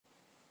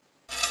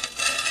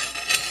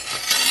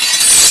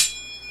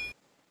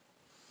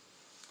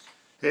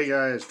Hey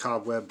guys,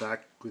 Cobweb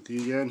back with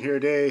you again here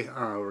today.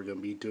 We're going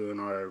to be doing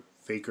our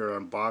Fakor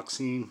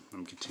unboxing.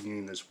 I'm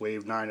continuing this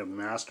Wave 9 of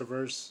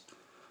Masterverse.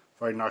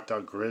 I've already knocked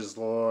out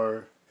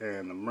Grizzlor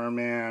and the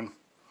Merman.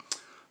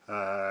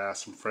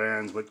 Asked some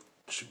friends what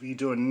should we be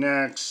doing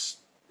next.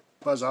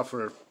 Buzz off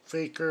for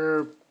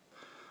Fakor.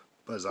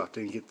 Buzz off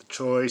didn't get the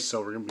choice,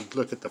 so we're going to be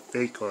looking at the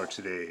Fakor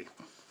today.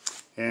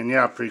 And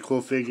yeah, pretty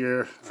cool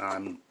figure.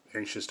 I'm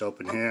anxious to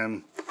open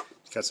him.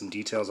 He's got some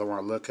details I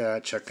want to look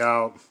at, check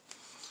out.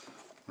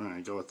 We're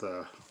going to go with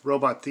a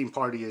robot theme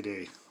party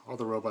today. All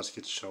the robots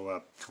get to show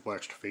up. A couple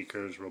extra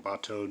Fakors,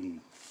 Robot Toad, and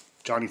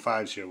Johnny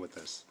Five's here with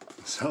us.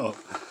 So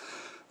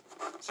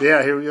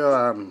yeah, here we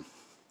go.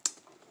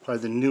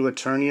 Probably the new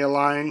Eternia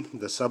line,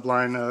 the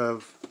subline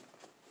of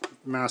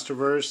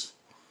Masterverse.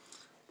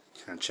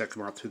 Kind of check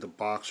them out through the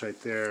box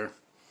right there.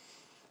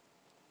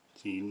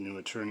 The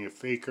new Eternia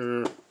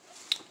Fakor.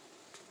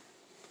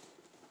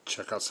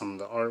 Check out some of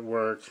the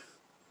artwork.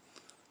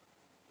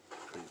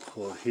 Pretty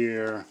cool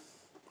here.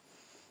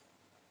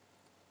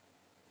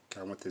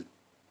 Got with the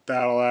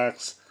battle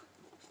axe.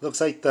 Looks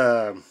like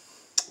the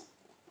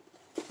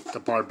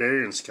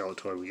barbarian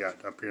Skeletor we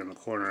got up here in the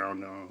corner. I don't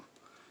know.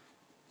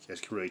 You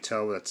guys can really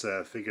tell that's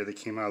a figure that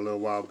came out a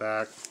little while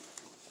back.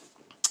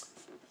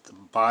 The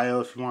bio,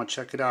 if you want to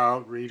check it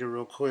out, read it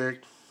real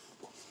quick.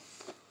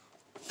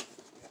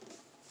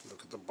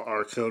 Look at the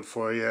barcode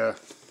for you.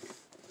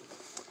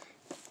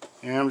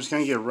 And I'm just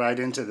going to get right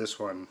into this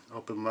one.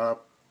 Open them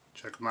up,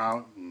 check them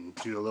out, and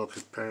do a little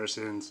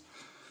comparisons.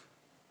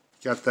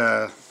 Got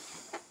that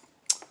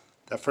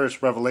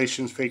first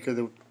Revelations Fakor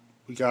that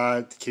we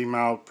got came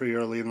out pretty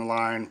early in the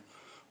line.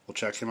 We'll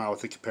check him out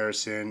with the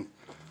comparison.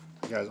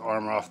 We got his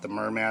armor off the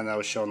Merman that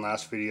was shown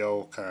last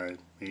video. Kind of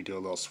maybe do a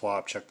little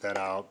swap, check that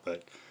out.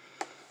 But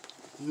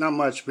not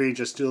much, maybe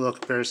just do a little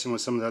comparison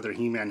with some of the other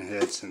He-Man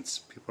heads since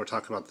people are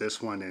talking about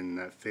this one and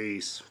that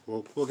face.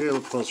 We'll get a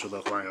little closer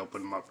look when I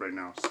open them up right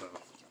now. So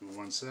give me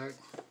one sec.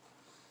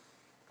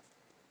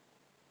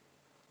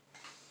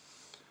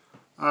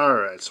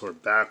 Alright, so we're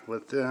back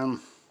with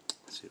them.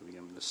 Let's see if we can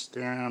get them to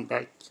stand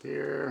back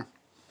here.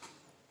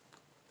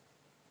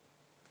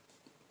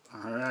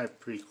 Alright,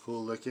 pretty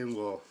cool looking.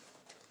 We'll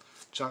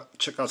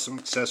check out some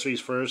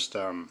accessories first.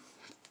 Got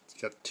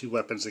two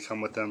weapons that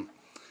come with them.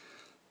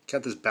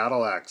 Got this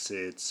battle axe.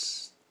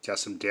 It's got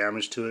some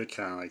damage to it,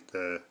 kind of like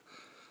the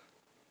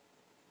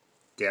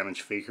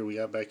damaged Fakor we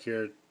got back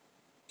here.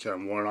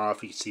 Kind of worn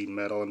off. You can see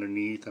metal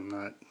underneath. I'm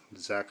not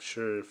exactly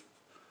sure if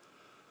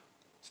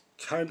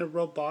kind of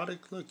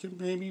robotic looking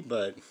maybe,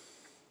 but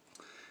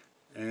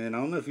and I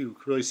don't know if you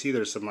really see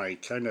there's some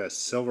like kind of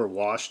silver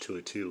wash to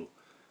it too.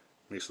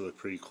 Makes it look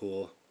pretty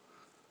cool.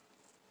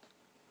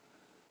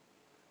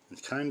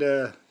 It's kind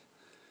of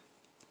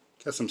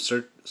got some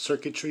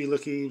circuitry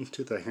looking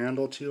to the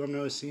handle too, I'm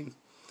noticing.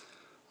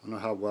 I don't know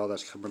how well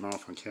that's coming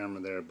off on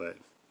camera there, but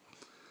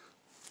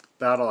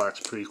battle axe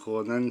pretty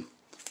cool. And then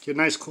get a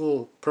nice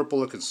cool purple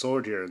looking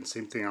sword here, and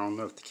same thing, I don't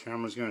know if the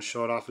camera's going to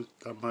show it off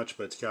that much,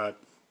 but it's got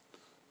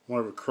more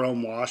of a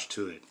chrome wash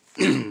to it.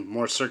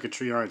 More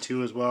circuitry on it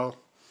too as well.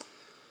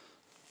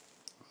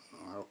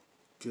 How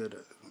good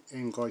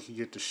angle I can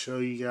get to show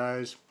you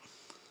guys.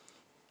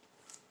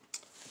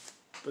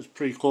 But it's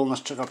pretty cool.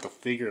 Let's check out the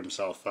figure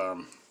himself.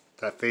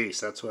 That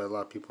face, that's what a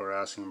lot of people are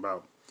asking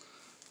about.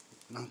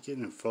 Not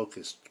getting in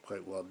focus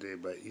quite well today,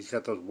 but he's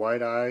got those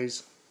white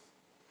eyes.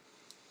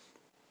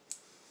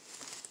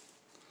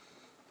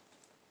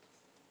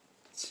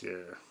 It's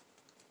here.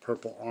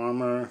 Purple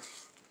armor.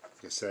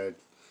 Like I said,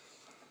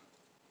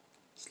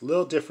 it's a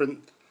little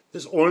different.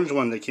 This orange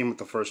one that came with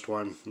the first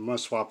one, I'm going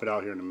to swap it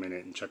out here in a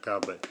minute and check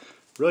out, but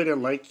really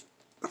didn't like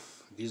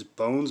these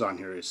bones on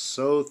here. It's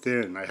so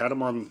thin. I had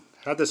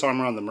this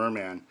armor on the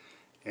Merman,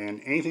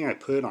 and anything I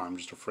put on, I'm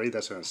just afraid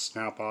that's going to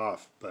snap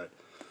off, but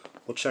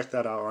we'll check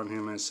that out on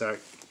him in a sec.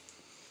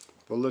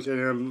 We'll look at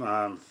him.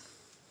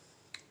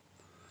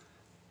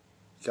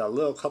 Got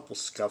a couple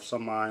scuffs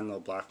on mine, little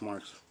black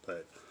marks,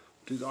 but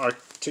do the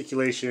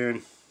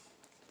articulation,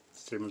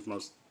 same as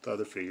most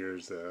other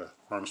figures. The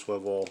arm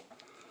swivel,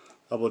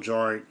 elbow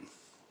joint,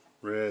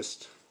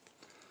 wrist,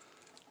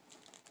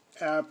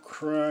 ab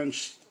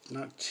crunch,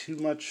 not too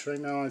much right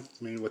now,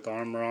 maybe with the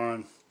armor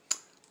on.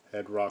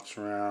 Head rocks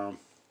around.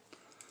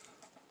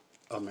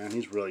 Oh man,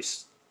 he's really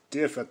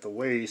stiff at the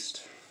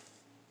waist.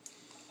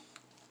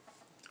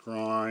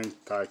 Groin,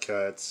 thigh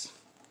cuts,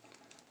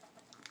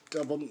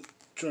 double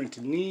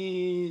jointed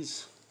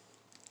knees,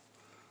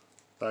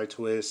 thigh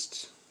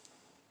twist,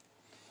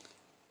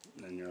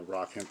 and then you're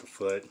rocking at the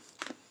foot.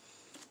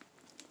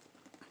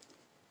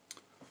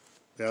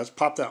 Yeah, let's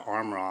pop that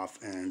armor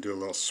off and do a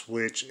little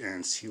switch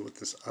and see what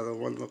this other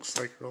one looks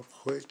like real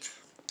quick.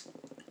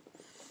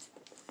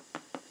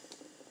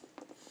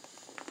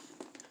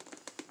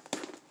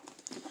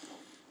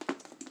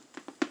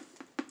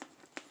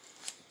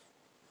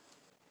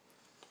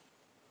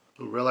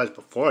 I realized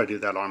before I do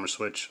that armor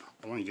switch,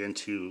 I want to get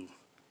into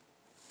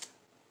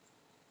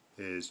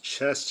his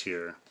chest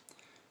here.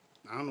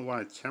 I don't know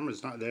why the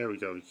camera's not there. We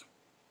go.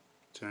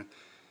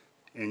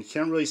 And you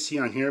can't really see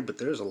on here, but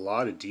there's a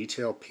lot of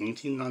detail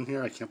painting on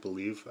here. I can't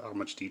believe how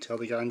much detail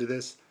they got into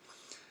this.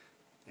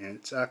 And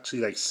it's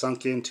actually like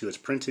sunk into, it's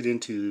printed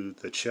into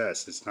the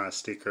chest. It's not a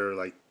sticker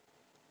like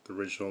the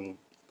original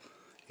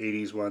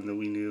 80s one that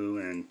we knew.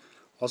 And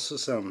also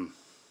some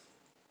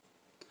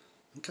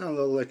kind of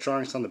little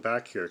electronics on the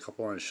back here. A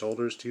couple on his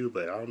shoulders too,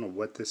 but I don't know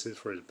what this is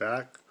for his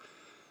back.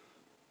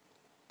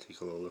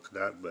 Take a little look at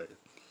that, but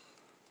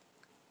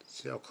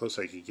see how close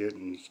I could get,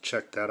 and you can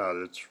check that out.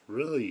 It's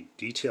really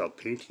detailed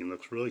painting.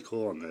 Looks really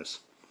cool on this.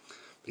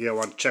 But yeah, I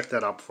want to check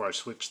that out before I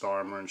switch the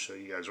armor and show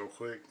you guys real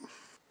quick.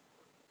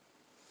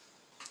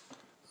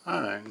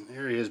 Alright,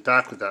 here he is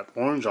back with that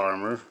orange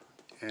armor,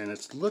 and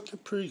it's looking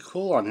pretty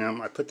cool on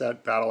him. I put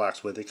that battle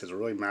axe with it because it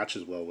really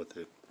matches well with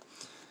it.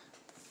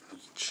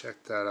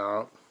 Check that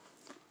out.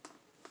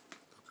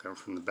 Coming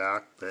from the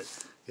back, but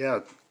yeah,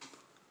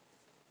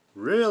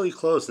 really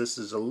close. This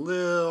is a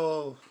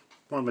little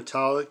more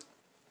metallic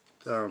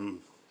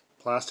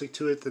plastic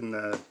to it than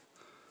the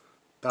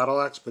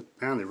battle axe, but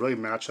man, they really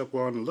match up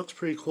well, and it looks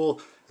pretty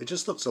cool. It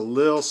just looks a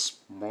little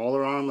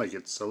smaller on, like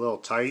it's a little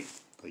tight,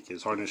 like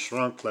his harness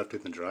shrunk, left it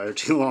in the dryer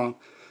too long,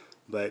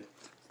 but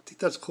I think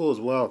that's cool as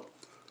well.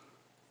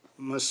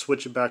 I'm going to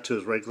switch it back to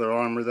his regular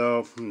armor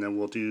though, and then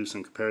we'll do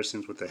some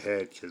comparisons with the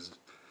head, because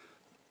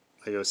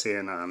like I was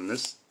saying,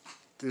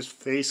 this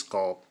face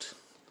sculpt,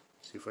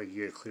 see if I can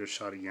get a clear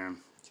shot again.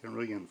 Can't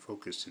really get in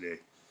focus today.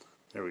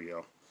 There we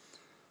go.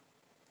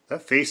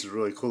 That face is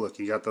really cool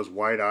looking. You got those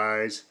white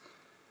eyes.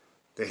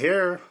 The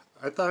hair,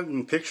 I thought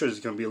in pictures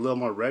it's going to be a little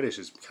more reddish.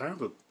 It's kind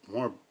of a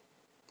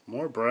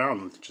more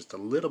brown with just a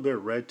little bit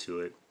of red to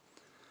it.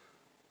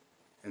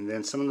 And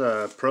then some of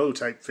the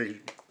prototype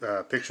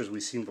pictures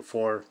we've seen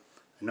before,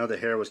 I know the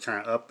hair was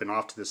kind of up and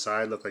off to the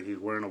side, looked like he was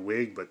wearing a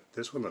wig, but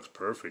this one looks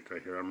perfect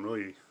right here. I'm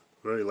really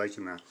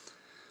liking that.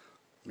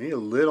 Maybe a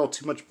little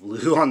too much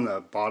blue on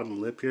the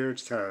bottom lip here.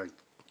 It's kind of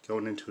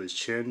going into his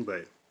chin,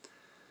 but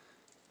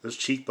those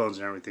cheekbones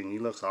and everything, he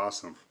looks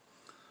awesome.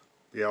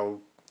 Yeah,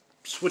 I'll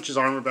switch his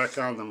armor back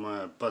on, and I'm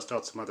going to bust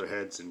out some other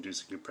heads and do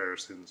some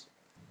comparisons.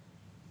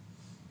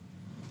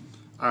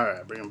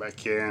 Alright, bring him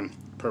back in.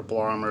 Purple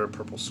armor,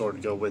 purple sword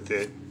to go with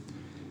it.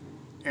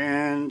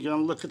 And you're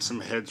going to look at some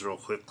heads real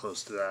quick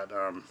close to that.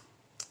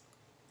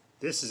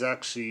 This is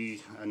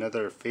actually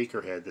another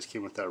Fakor head. This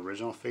came with that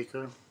original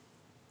Fakor.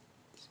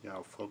 See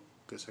how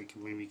focus I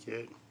can maybe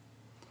get.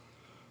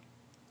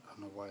 I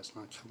don't know why it's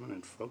not coming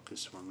in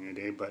focus for me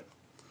today, but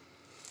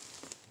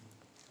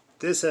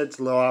this head's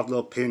a little off,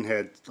 little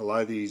pinhead. A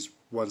lot of these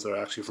ones are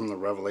actually from the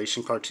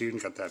Revelation cartoon,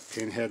 got that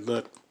pinhead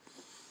look.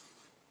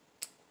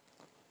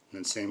 And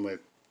then same with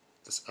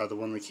this other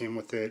one that came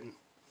with it. If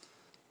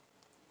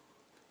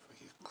I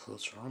get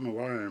closer, I don't know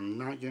why I'm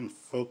not getting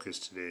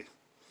focused today.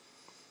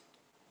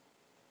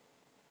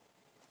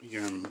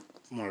 Again,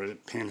 more of a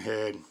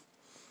pinhead.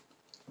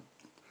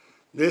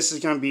 This is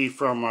going to be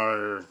from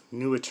our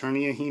new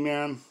Eternia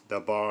He-Man.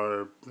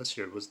 Let's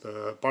see, it was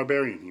the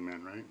Barbarian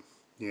He-Man, right?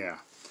 Yeah.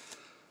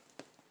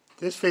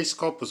 This face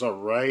sculpt was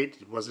alright.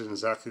 It wasn't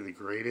exactly the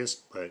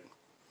greatest, but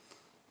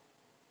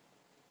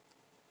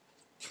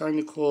kind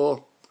of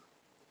cool.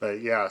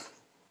 But yeah.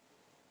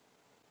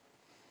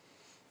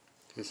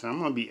 Okay, so I'm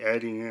going to be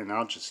editing it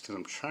out just because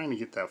I'm trying to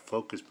get that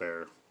focus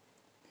better.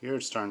 Here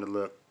it's starting to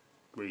look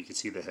where you can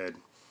see the head.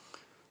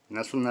 And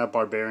that's from that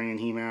Barbarian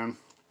He-Man.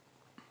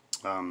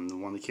 The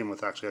one that came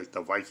with actually like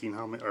the Viking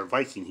helmet, or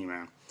Viking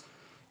He-Man.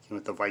 Came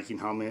with the Viking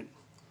helmet.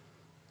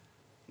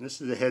 And this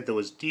is the head that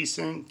was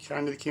decent,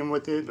 kind of came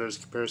with it. There's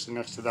a comparison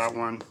next to that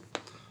one.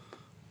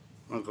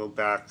 I'll go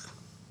back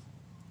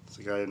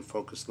so I got it in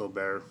focus a little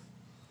better.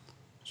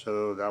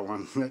 So that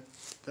one,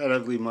 that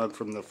ugly mug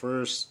from the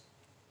first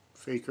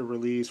Fakor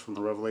release from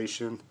the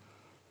Revelation.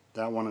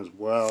 That one as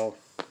well.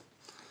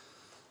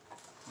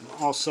 And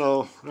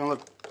also, I'm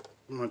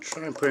gonna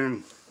try and put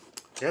in.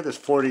 I had this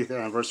 40th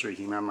anniversary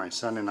He-Man. My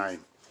son and I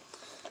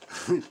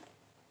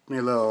made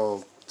a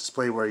little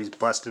display where he's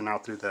busting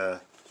out through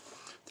the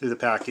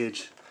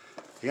package.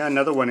 I got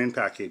another one in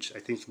package. I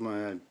think I'm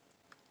gonna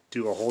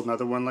do a whole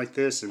nother one like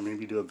this and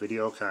maybe do a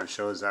video kind of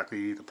show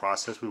exactly the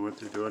process we went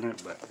through doing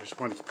it. But I just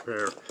want to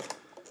compare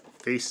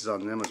faces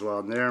on them as well.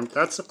 And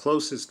that's the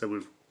closest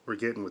that we're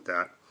getting with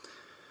that.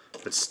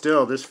 But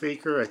still, this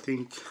Fakor, I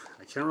think,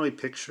 I can't really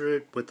picture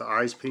it with the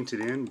eyes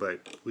painted in,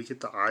 but we get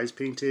the eyes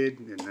painted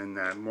and then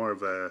that more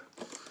of a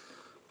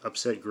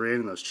upset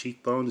grin and those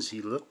cheekbones.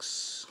 He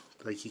looks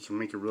like he can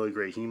make a really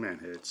great He-Man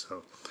head.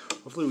 So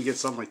hopefully we get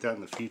something like that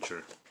in the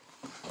future.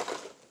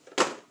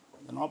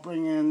 And I'll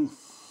bring in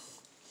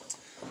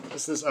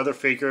this other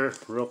Fakor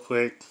real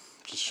quick,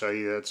 just show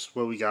you that's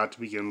what we got to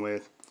begin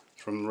with.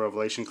 It's from the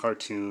Revelation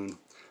cartoon.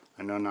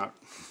 I know not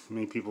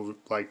many people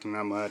liked him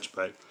that much,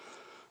 but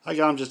I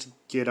got him just to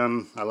get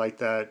him. I like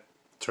that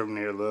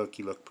Terminator look.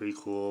 He looked pretty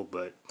cool,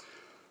 but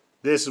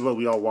this is what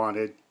we all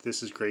wanted.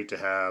 This is great to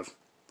have,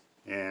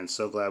 and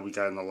so glad we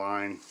got in the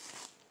line.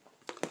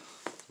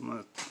 I'm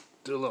going to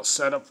do a little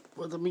setup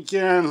with him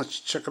again. Let's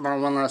check him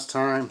out one last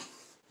time.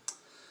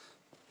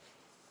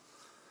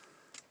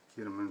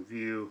 Get him in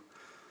view.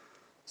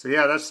 So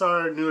yeah, that's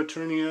our new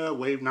Eternia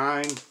Wave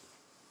 9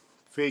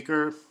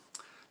 Fakor.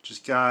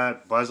 Just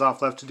got Buzz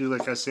Off left to do,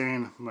 like I was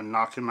saying. I'm going to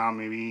knock him out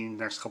maybe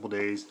next couple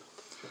days.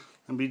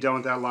 And be done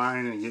with that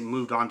line and get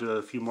moved on to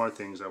a few more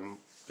things I'm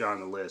got on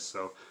the list.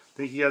 So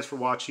thank you guys for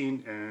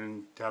watching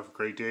and have a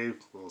great day.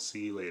 We'll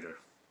see you later.